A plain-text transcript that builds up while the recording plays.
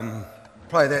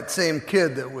Probably that same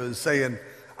kid that was saying,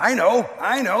 I know,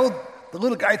 the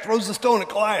little guy throws the stone at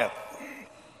Goliath.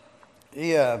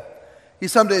 He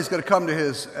someday is going to come to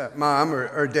his mom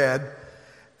or dad,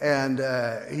 and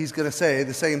he's going to say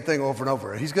the same thing over and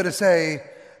over. He's going to say,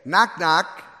 knock,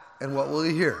 knock, and what will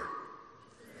he hear?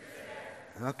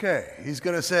 Okay, he's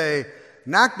going to say,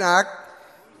 knock, knock,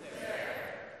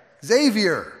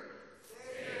 Xavier.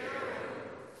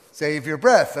 Save your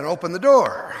breath and open the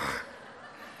door.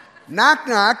 Knock,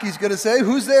 knock, he's going to say,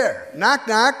 who's there? Knock,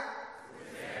 knock.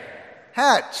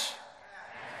 Hatch.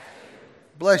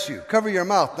 Bless you. Cover your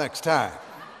mouth next time.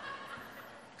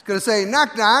 He's going to say,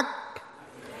 knock, knock.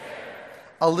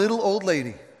 A little old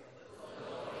lady.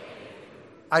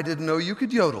 I didn't know you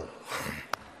could yodel.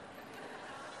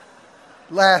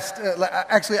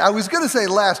 Actually, I was going to say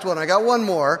last one. I got one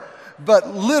more.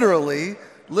 But literally,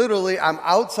 I'm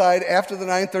outside after the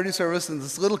 9:30 service, and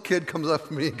this little kid comes up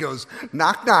to me and goes,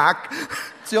 knock, knock.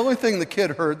 It's the only thing the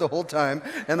kid heard the whole time.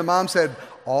 And the mom said,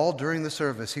 all during the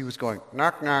service, he was going,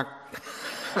 knock, knock.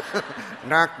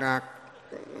 Knock, knock.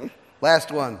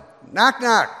 Last one. Knock,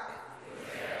 knock.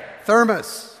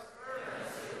 Thermos.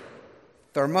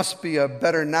 There must be a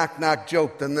better knock, knock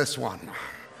joke than this one.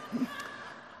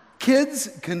 Kids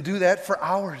can do that for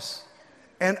hours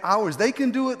and hours. They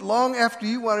can do it long after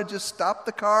you want to just stop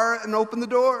the car and open the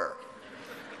door.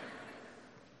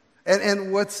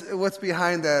 And what's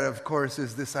behind that, of course,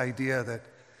 is this idea that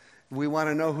we want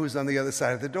to know who's on the other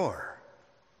side of the door.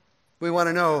 We want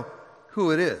to know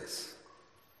who it is.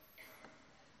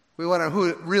 We want to know who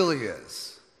it really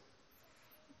is.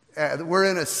 We're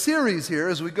in a series here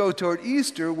as we go toward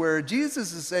Easter where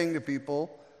Jesus is saying to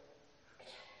people,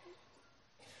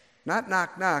 not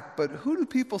knock, knock, but who do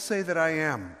people say that I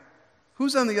am?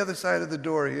 Who's on the other side of the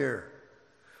door here?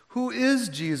 Who is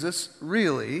Jesus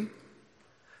really?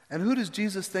 And who does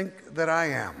Jesus think that I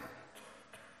am?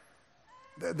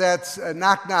 That's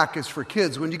knock, knock is for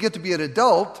kids. When you get to be an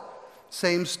adult,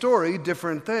 same story,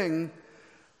 different thing.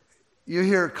 You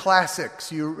hear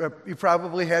classics. You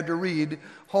probably had to read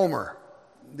Homer,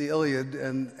 the Iliad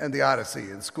and the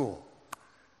Odyssey in school.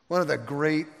 One of the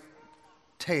great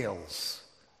tales.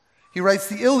 He writes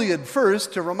the Iliad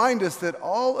first to remind us that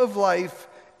all of life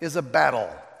is a battle,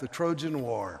 the Trojan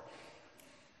War.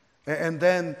 And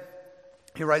then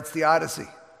he writes the Odyssey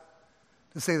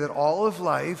to say that all of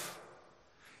life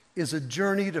is a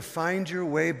journey to find your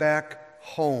way back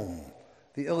home,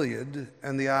 the Iliad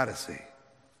and the Odyssey.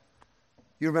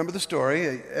 You remember the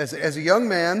story. As a young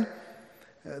man,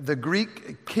 the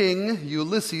Greek king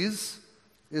Ulysses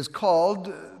is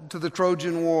called to the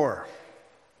Trojan War.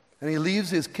 And he leaves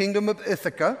his kingdom of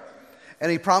Ithaca,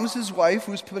 and he promises his wife,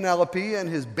 who's Penelope, and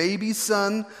his baby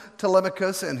son,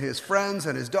 Telemachus, and his friends,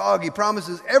 and his dog. He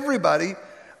promises everybody,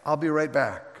 I'll be right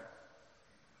back.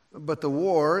 But the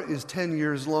war is 10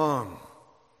 years long.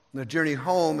 The journey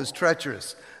home is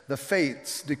treacherous. The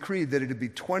fates decreed that it would be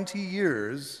 20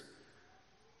 years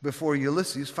before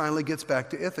Ulysses finally gets back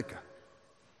to Ithaca.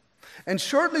 And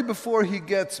shortly before he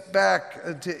gets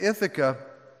back to Ithaca,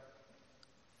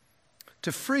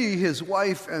 to free his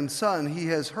wife and son, he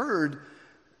has heard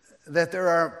that there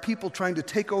are people trying to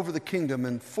take over the kingdom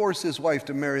and force his wife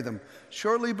to marry them.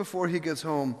 Shortly before he gets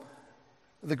home,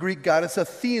 the Greek goddess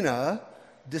Athena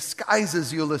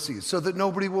disguises Ulysses so that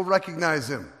nobody will recognize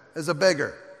him as a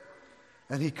beggar.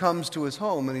 And he comes to his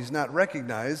home and he's not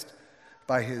recognized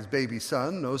by his baby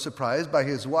son, no surprise, by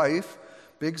his wife,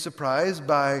 big surprise,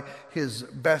 by his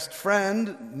best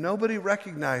friend. Nobody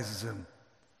recognizes him.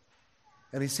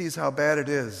 And he sees how bad it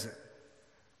is.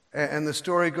 And the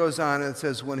story goes on and it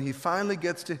says, when he finally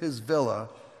gets to his villa,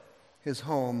 his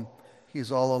home,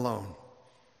 he's all alone.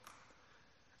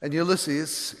 And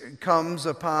Ulysses comes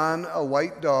upon a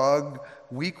white dog,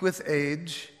 weak with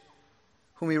age,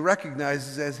 whom he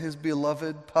recognizes as his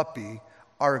beloved puppy,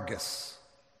 Argus.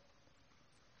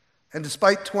 And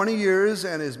despite 20 years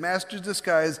and his master's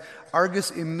disguise, Argus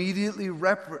immediately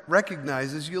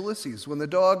recognizes Ulysses. When the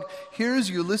dog hears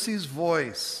Ulysses'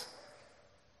 voice,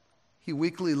 he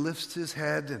weakly lifts his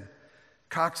head and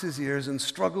cocks his ears and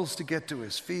struggles to get to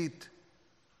his feet.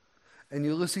 And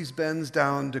Ulysses bends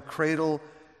down to cradle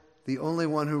the only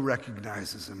one who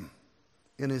recognizes him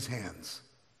in his hands.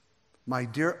 My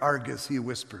dear Argus, he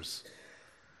whispers,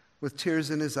 with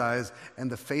tears in his eyes, and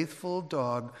the faithful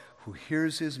dog who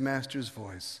hears his master's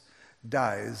voice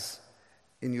dies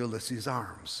in Ulysses'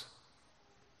 arms.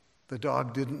 The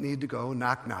dog didn't need to go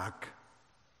knock, knock.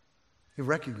 He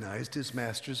recognized his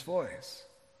master's voice.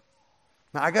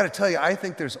 Now, I got to tell you, I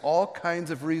think there's all kinds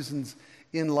of reasons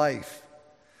in life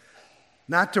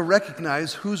not to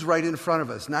recognize who's right in front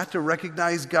of us, not to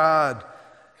recognize God,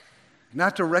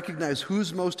 not to recognize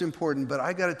who's most important, but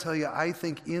I got to tell you, I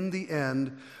think in the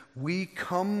end, we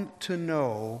come to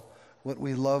know what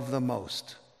we love the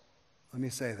most. Let me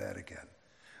say that again.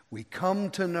 We come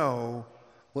to know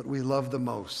what we love the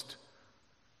most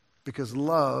because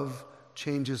love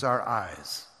changes our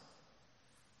eyes.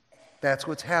 That's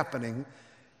what's happening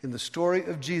in the story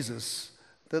of Jesus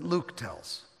that Luke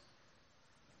tells.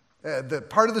 The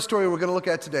part of the story we're going to look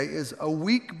at today is a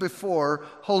week before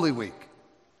Holy Week.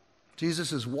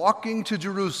 Jesus is walking to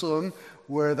Jerusalem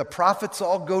where the prophets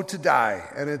all go to die.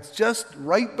 And it's just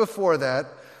right before that,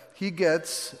 he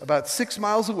gets about 6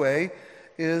 miles away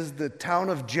is the town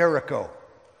of Jericho,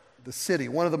 the city,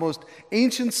 one of the most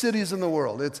ancient cities in the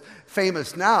world. It's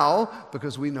famous now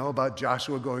because we know about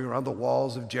Joshua going around the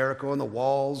walls of Jericho and the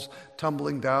walls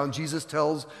tumbling down. Jesus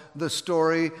tells the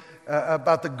story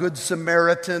about the Good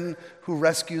Samaritan who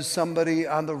rescues somebody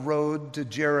on the road to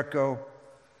Jericho.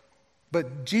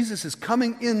 But Jesus is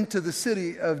coming into the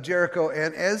city of Jericho,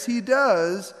 and as he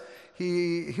does,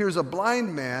 he hears a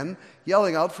blind man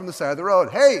yelling out from the side of the road,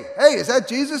 "Hey, hey, is that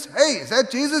Jesus? Hey, is that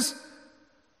Jesus?"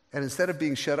 And instead of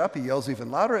being shut up, he yells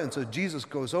even louder, and so Jesus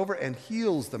goes over and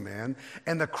heals the man,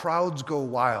 and the crowds go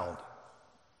wild.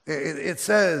 It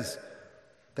says,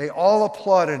 they all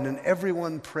applauded and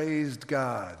everyone praised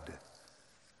God.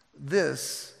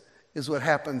 This is what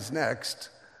happens next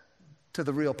to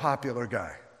the real popular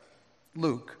guy.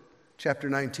 Luke chapter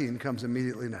 19 comes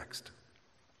immediately next.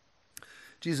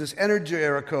 Jesus entered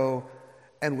Jericho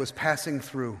and was passing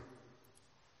through.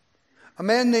 A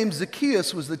man named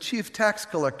Zacchaeus was the chief tax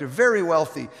collector, very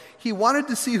wealthy. He wanted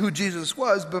to see who Jesus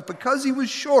was, but because he was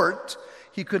short,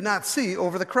 he could not see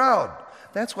over the crowd.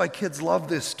 That's why kids love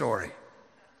this story.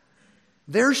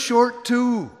 They're short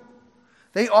too.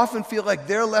 They often feel like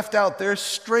they're left out. They're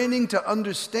straining to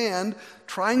understand,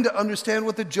 trying to understand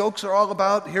what the jokes are all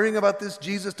about, hearing about this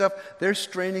Jesus stuff. They're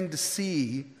straining to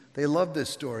see. They love this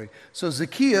story. So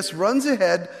Zacchaeus runs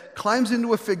ahead, climbs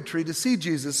into a fig tree to see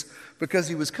Jesus because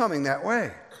he was coming that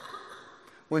way.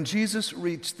 When Jesus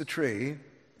reached the tree,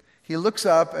 he looks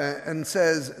up and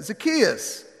says,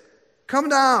 "Zacchaeus, come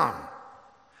down.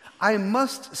 I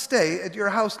must stay at your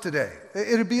house today."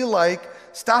 It'd be like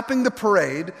stopping the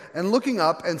parade and looking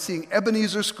up and seeing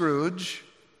Ebenezer Scrooge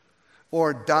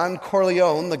or Don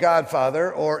Corleone, the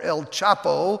Godfather, or El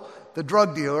Chapo, the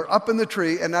drug dealer, up in the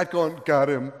tree and not going, "Got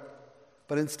him,"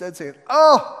 but instead saying,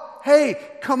 "Oh,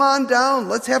 hey, come on down.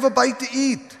 Let's have a bite to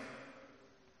eat.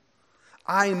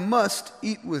 I must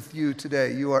eat with you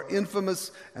today. You are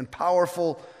infamous and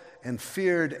powerful and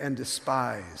feared and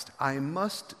despised. I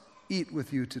must eat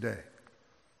with you today."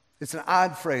 It's an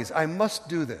odd phrase. I must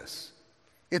do this.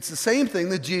 It's the same thing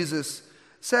that Jesus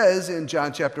says in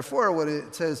John chapter 4 when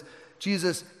it says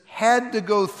Jesus had to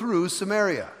go through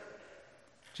Samaria.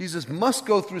 Jesus must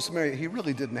go through Samaria. He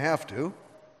really didn't have to.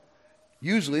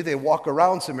 Usually they walk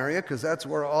around Samaria because that's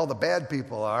where all the bad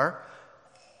people are.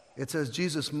 It says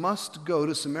Jesus must go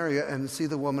to Samaria and see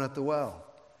the woman at the well.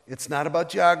 It's not about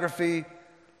geography.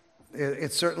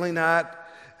 It's certainly not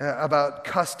about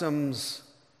customs.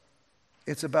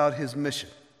 It's about his mission.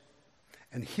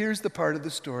 And here's the part of the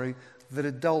story that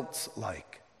adults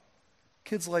like.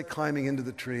 Kids like climbing into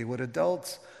the tree. What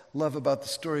adults love about the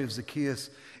story of Zacchaeus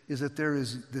is that there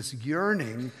is this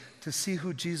yearning to see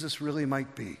who Jesus really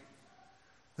might be.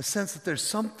 The sense that there's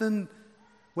something,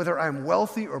 whether I'm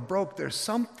wealthy or broke, there's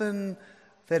something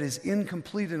that is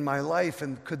incomplete in my life,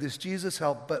 and could this Jesus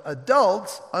help? But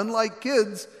adults, unlike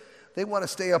kids, they want to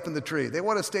stay up in the tree. They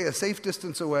want to stay a safe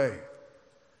distance away.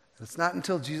 And it's not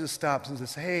until Jesus stops and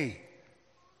says, "Hey,"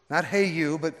 not "hey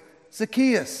you," but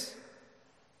 "Zacchaeus,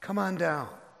 come on down."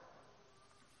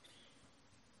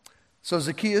 So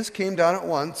Zacchaeus came down at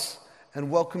once and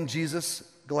welcomed Jesus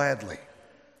gladly.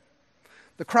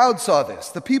 The crowd saw this,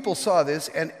 the people saw this,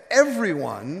 and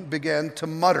everyone began to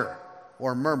mutter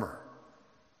or murmur.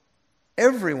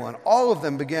 Everyone, all of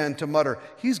them began to mutter,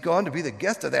 "He's gone to be the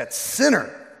guest of that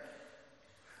sinner."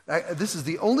 This is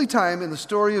the only time in the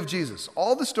story of Jesus,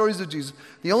 all the stories of Jesus,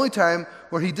 the only time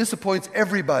where he disappoints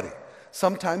everybody.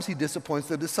 Sometimes he disappoints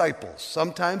the disciples.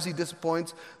 Sometimes he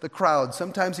disappoints the crowd.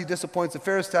 Sometimes he disappoints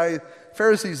the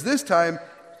Pharisees. This time,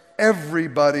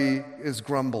 everybody is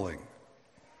grumbling.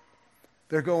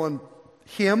 They're going,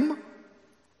 "Him?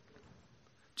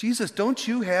 Jesus, don't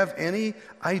you have any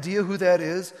idea who that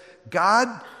is? God,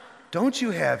 don't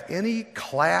you have any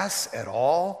class at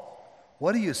all?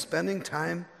 What are you spending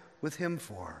time with him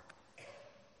for?"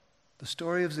 The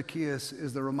story of Zacchaeus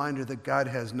is the reminder that God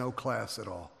has no class at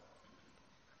all.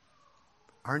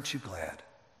 Aren't you glad?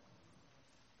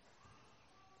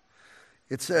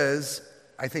 It says,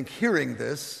 I think hearing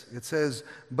this, it says,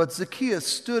 "But Zacchaeus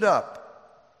stood up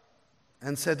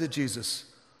and said to Jesus,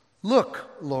 "Look,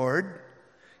 Lord,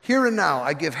 here and now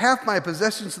I give half my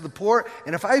possessions to the poor,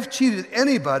 and if I've cheated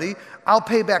anybody, I'll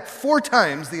pay back 4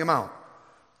 times the amount."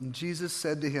 And Jesus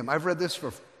said to him, I've read this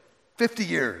for 50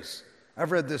 years.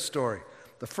 I've read this story.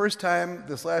 The first time,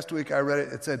 this last week I read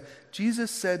it, it said, Jesus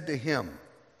said to him.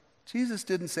 Jesus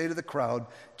didn't say to the crowd.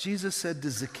 Jesus said to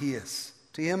Zacchaeus,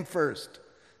 to him first,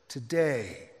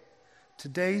 today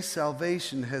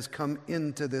salvation has come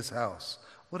into this house.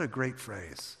 What a great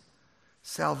phrase.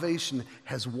 Salvation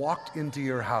has walked into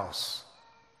your house.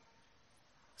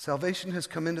 Salvation has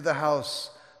come into the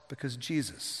house because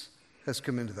Jesus has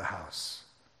come into the house.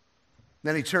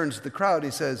 Then he turns to the crowd.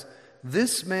 He says,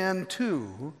 this man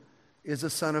too is a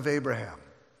son of Abraham,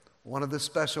 one of the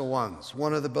special ones,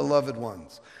 one of the beloved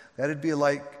ones. That'd be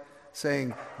like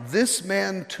saying, this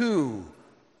man too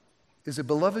is a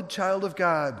beloved child of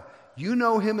God. You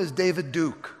know him as David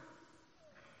Duke.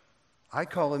 I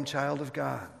call him child of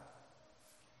God.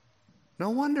 No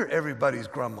wonder everybody's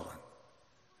grumbling.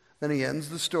 Then he ends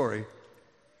the story.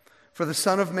 For the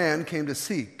Son of Man came to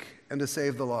seek and to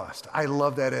save the lost. I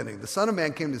love that ending. The Son of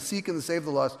Man came to seek and to save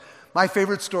the lost. My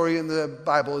favorite story in the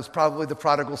Bible is probably the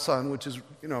prodigal son, which is,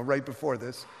 right before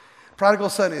this. Prodigal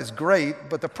son is great,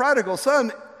 but the prodigal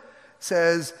son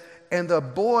says, and the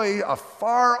boy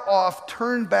afar off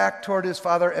turned back toward his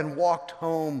father and walked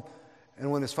home.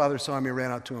 And when his father saw him, he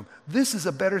ran out to him. This is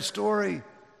a better story.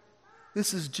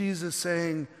 This is Jesus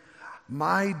saying,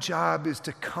 my job is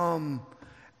to come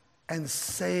and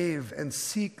save and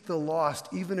seek the lost,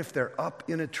 even if they're up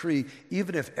in a tree,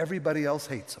 even if everybody else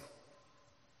hates them.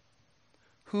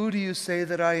 Who do you say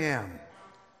that I am?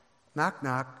 Knock,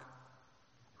 knock.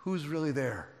 Who's really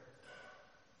there?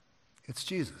 It's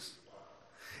Jesus.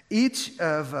 Each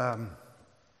of us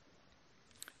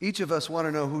want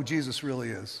to know who Jesus really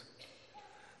is.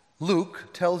 Luke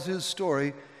tells his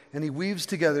story, and he weaves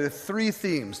together 3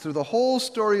 themes. Through the whole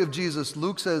story of Jesus,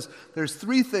 Luke says there's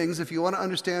 3 things, if you want to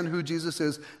understand who Jesus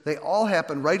is, they all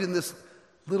happen right in this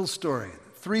little story.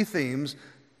 3 themes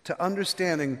to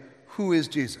understanding who is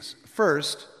Jesus.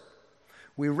 First,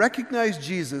 we recognize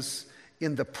Jesus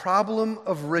in the problem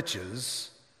of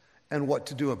riches and what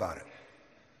to do about it.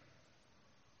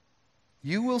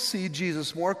 You will see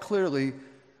Jesus more clearly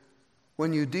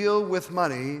when you deal with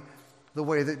money the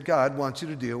way that God wants you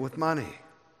to deal with money.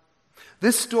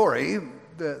 This story,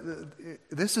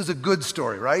 this is a good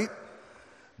story, right?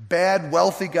 Bad,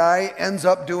 wealthy guy ends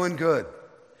up doing good.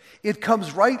 It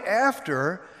comes right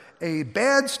after a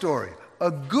bad story,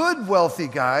 a good, wealthy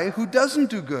guy who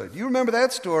doesn't do good. You remember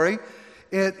that story?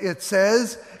 It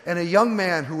says, and a young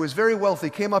man who was very wealthy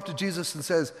came up to Jesus and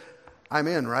says, I'm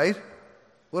in, right?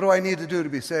 What do I need to do to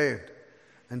be saved?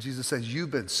 And Jesus says,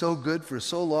 you've been so good for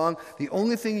so long. The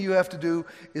only thing you have to do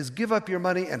is give up your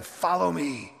money and follow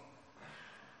me.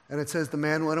 And it says the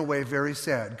man went away very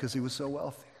sad because he was so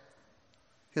wealthy.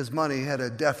 His money had a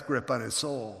death grip on his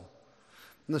soul.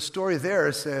 And the story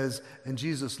there says, and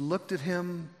Jesus looked at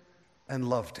him and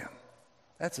loved him.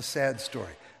 That's a sad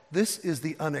story. This is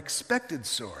the unexpected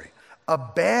story. A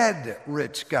bad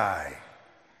rich guy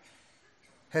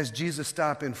has Jesus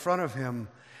stop in front of him,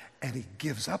 and he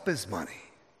gives up his money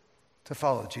to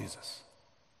follow Jesus.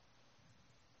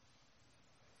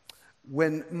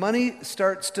 When money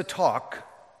starts to talk,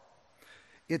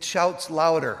 it shouts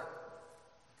louder.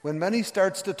 When money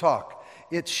starts to talk,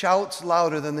 it shouts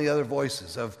louder than the other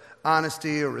voices of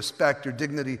honesty or respect or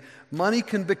dignity. Money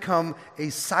can become a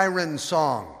siren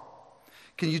song.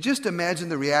 Can you just imagine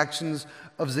the reactions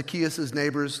of Zacchaeus'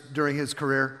 neighbors during his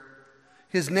career?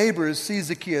 His neighbors see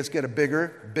Zacchaeus get a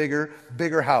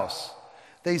bigger house.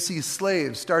 They see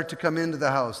slaves start to come into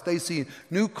the house. They see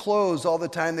new clothes all the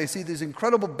time. They see these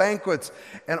incredible banquets.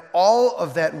 And all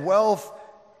of that wealth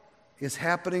is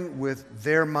happening with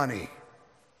their money.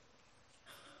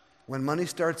 When money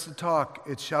starts to talk,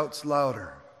 it shouts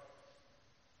louder.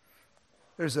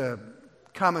 There's a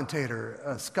commentator,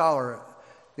 a scholar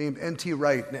named N.T.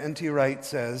 Wright, and N.T. Wright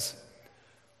says,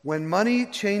 when money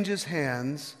changes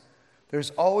hands, there's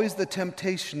always the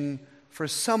temptation for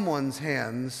someone's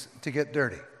hands to get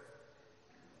dirty.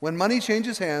 When money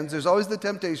changes hands, there's always the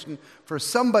temptation for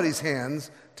somebody's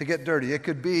hands to get dirty. It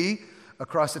could be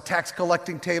across a tax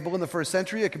collecting table in the first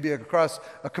century. It could be across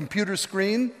a computer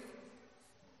screen.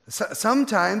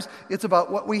 Sometimes it's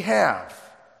about what we have.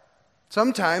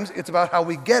 Sometimes it's about how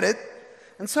we get it.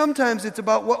 And sometimes it's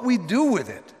about what we do with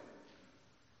it.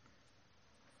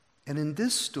 And in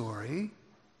this story,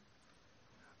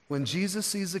 when Jesus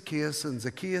sees Zacchaeus and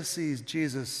Zacchaeus sees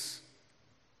Jesus,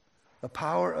 the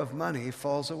power of money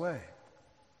falls away.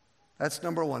 That's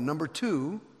number 1. Number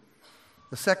 2,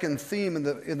 the second theme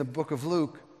in the book of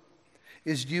Luke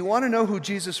is, do you want to know who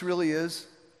Jesus really is?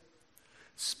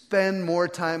 Spend more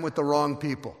time with the wrong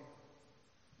people.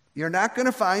 You're not going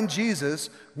to find Jesus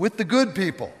with the good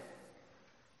people.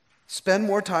 Spend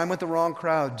more time with the wrong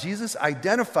crowd. Jesus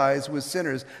identifies with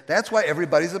sinners. That's why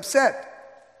everybody's upset.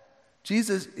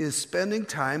 Jesus is spending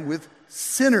time with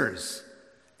sinners,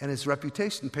 and his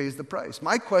reputation pays the price.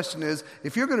 My question is,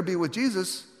 if you're going to be with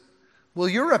Jesus, will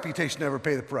your reputation ever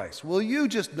pay the price? Will you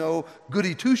just know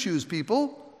goody two-shoes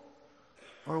people,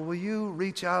 or will you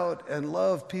reach out and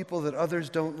love people that others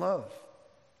don't love?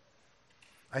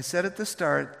 I said at the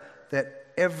start that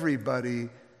everybody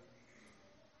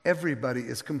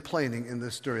is complaining in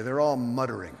this story. They're all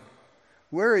muttering.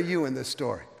 Where are you in this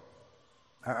story?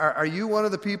 Are you one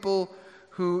of the people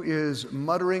who is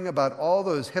muttering about all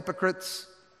those hypocrites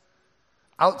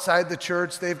outside the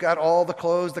church? They've got all the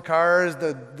clothes, the cars,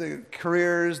 the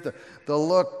careers, the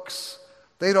looks.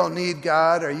 They don't need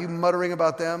God. Are you muttering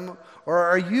about them? Or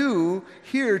are you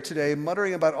here today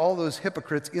muttering about all those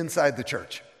hypocrites inside the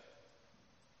church?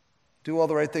 Do all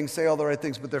the right things, say all the right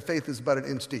things, but their faith is about an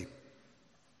inch deep.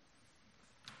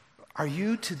 Are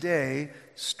you today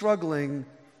struggling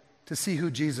to see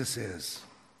who Jesus is,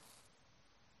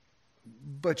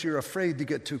 but you're afraid to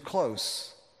get too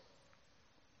close?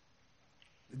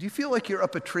 Do you feel like you're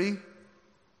up a tree?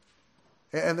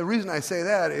 And the reason I say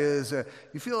that is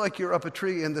you feel like you're up a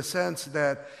tree in the sense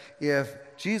that if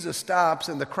Jesus stops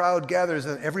and the crowd gathers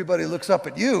and everybody looks up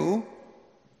at you,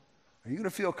 are you going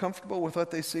to feel comfortable with what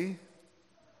they see?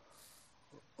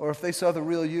 Or if they saw the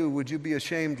real you, would you be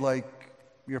ashamed like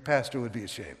your pastor would be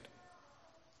ashamed?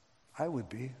 I would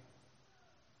be.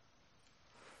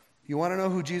 You want to know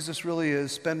who Jesus really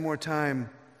is? Spend more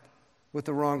time with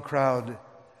the wrong crowd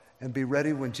and be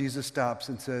ready when Jesus stops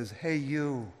and says, "Hey,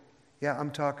 you. Yeah,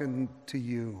 I'm talking to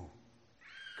you.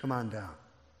 Come on down."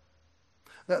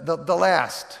 The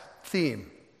last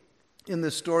theme in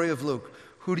this story of Luke,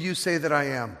 who do you say that I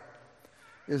am,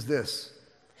 is this.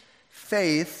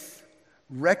 Faith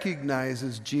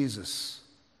recognizes Jesus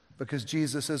because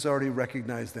Jesus has already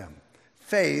recognized them.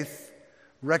 Faith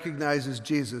recognizes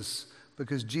Jesus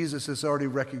because Jesus has already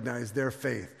recognized their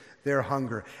faith, their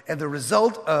hunger. And the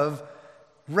result of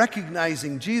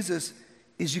recognizing Jesus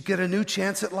is you get a new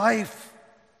chance at life.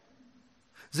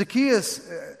 Zacchaeus,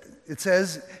 it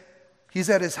says, he's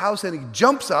at his house and he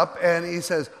jumps up and he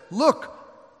says, "Look,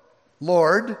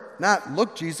 Lord," not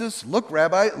 "Look, Jesus," "Look,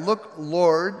 Rabbi," "Look,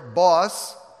 Lord,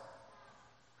 boss,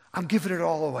 I'm giving it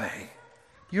all away.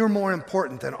 You're more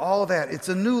important than all that. It's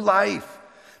a new life."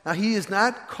 Now, he is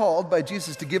not called by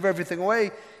Jesus to give everything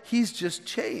away. He's just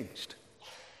changed.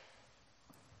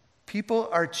 People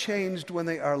are changed when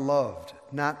they are loved,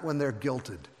 not when they're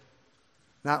guilted,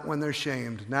 not when they're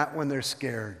shamed, not when they're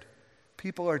scared.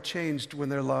 People are changed when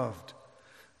they're loved.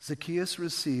 Zacchaeus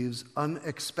receives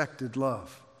unexpected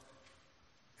love.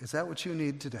 Is that what you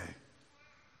need today?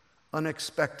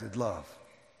 Unexpected love.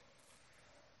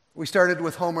 We started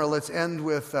with Homer. Let's end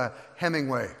with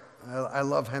Hemingway. I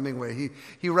love Hemingway.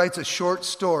 He writes a short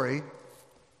story.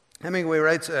 Hemingway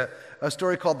writes a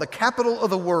story called The Capital of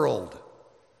the World.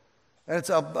 And it's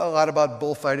a lot about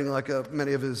bullfighting, like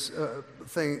many of his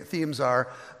themes are.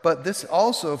 But this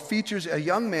also features a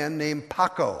young man named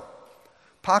Paco.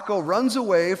 Paco runs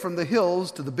away from the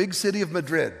hills to the big city of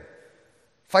Madrid,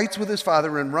 fights with his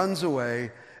father and runs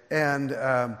away, and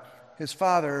his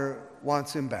father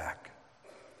wants him back.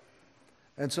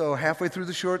 And so halfway through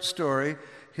the short story,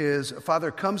 his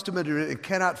father comes to Madrid and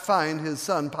cannot find his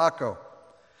son, Paco.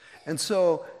 And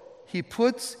so he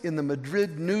puts in the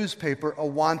Madrid newspaper a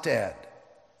want ad.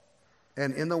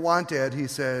 And in the want ad, he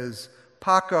says,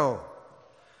 "Paco,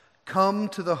 come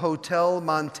to the Hotel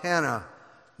Montana,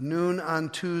 noon on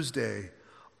Tuesday.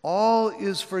 All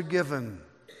is forgiven.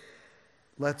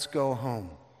 Let's go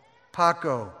home."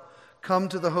 Paco, come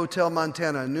to the Hotel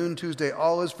Montana, noon Tuesday.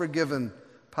 All is forgiven.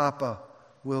 Papa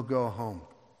will go home.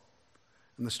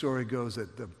 And the story goes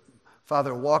that the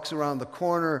father walks around the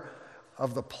corner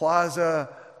of the plaza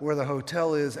where the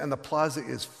hotel is, and the plaza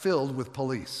is filled with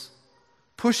police,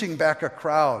 pushing back a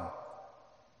crowd.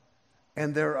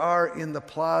 And there are in the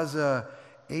plaza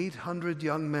 800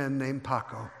 young men named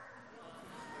Paco,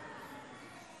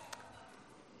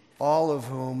 all of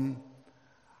whom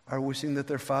are wishing that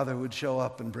their father would show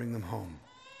up and bring them home.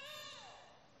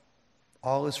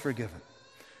 All is forgiven.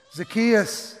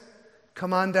 Zacchaeus,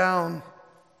 come on down.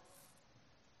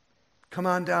 Come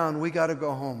on down. We got to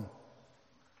go home.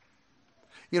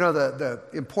 You know, the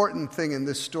important thing in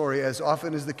this story, as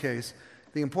often is the case,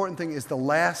 the important thing is the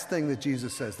last thing that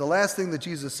Jesus says. The last thing that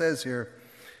Jesus says here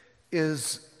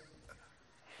is,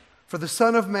 "For the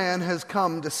Son of Man has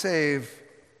come to save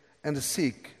and to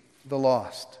seek the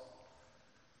lost.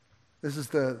 This is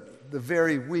the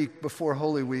very week before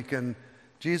Holy Week, and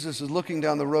Jesus is looking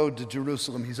down the road to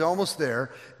Jerusalem. He's almost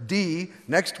there.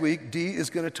 Next week, D is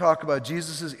going to talk about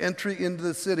Jesus' entry into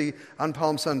the city on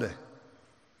Palm Sunday.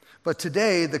 But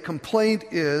today, the complaint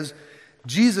is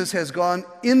Jesus has gone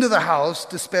into the house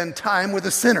to spend time with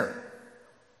a sinner.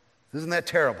 Isn't that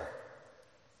terrible?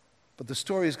 But the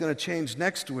story is going to change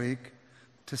next week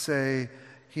to say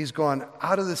he's gone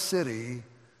out of the city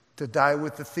to die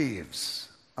with the thieves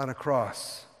on a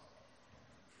cross.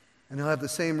 And he'll have the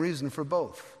same reason for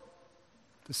both,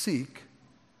 to seek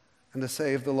and to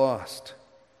save the lost.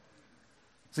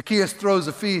 Zacchaeus throws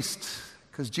a feast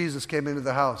because Jesus came into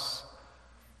the house.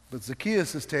 But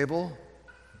Zacchaeus' table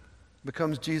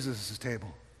becomes Jesus'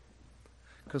 table.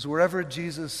 Because wherever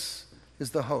Jesus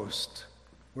is the host,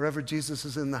 wherever Jesus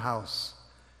is in the house,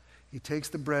 he takes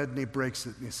the bread and he breaks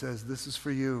it and he says, "This is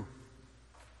for you,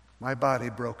 my body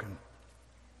broken."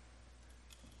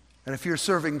 And if you're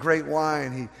serving great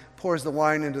wine, he pours the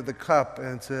wine into the cup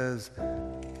and says,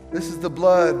 "This is the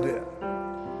blood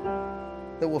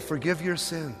that will forgive your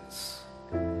sins.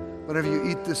 Whenever you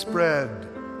eat this bread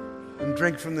and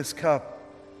drink from this cup,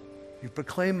 you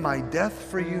proclaim my death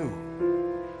for you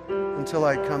until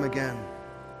I come again."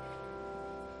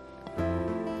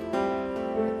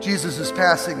 Jesus is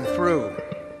passing through,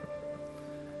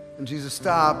 and Jesus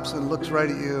stops and looks right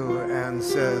at you and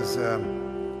says,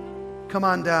 "Come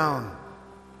on down.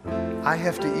 I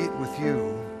have to eat with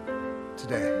you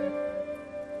today."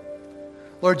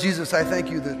 Lord Jesus, I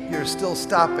thank you that you're still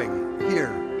stopping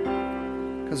here,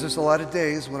 because there's a lot of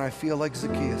days when I feel like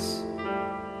Zacchaeus.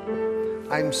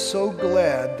 I'm so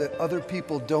glad that other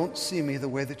people don't see me the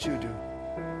way that you do.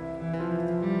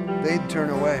 They'd turn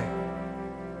away.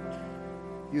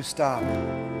 You stop.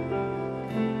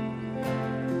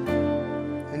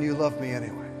 And you love me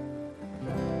anyway.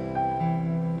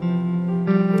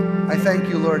 I thank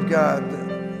you, Lord God,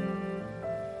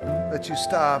 that you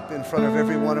stop in front of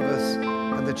every one of us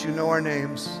and that you know our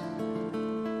names,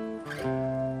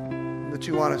 and that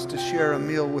you want us to share a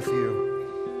meal with you,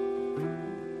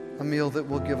 a meal that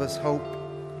will give us hope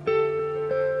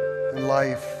and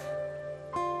life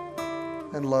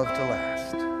and love to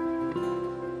last.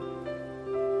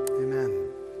 Amen.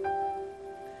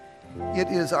 It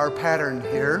is our pattern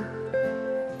here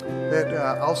that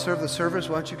I'll serve the servers.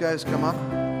 Why don't you guys come up?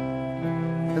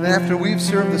 And then after we've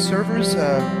served the servers,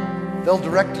 they'll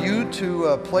direct you to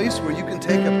a place where you can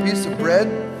take a piece of bread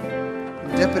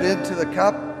and dip it into the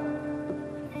cup.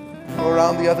 Go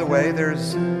around the other way.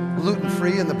 There's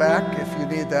gluten-free in the back if you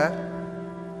need that.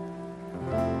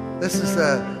 This is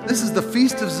the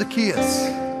Feast of Zacchaeus.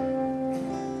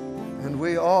 And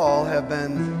we all have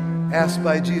been asked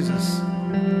by Jesus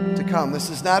to come. This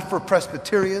is not for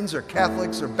Presbyterians or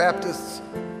Catholics or Baptists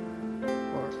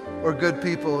or good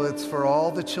people. It's for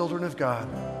all the children of God.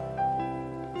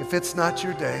 If it's not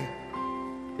your day,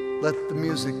 let the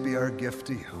music be our gift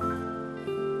to you.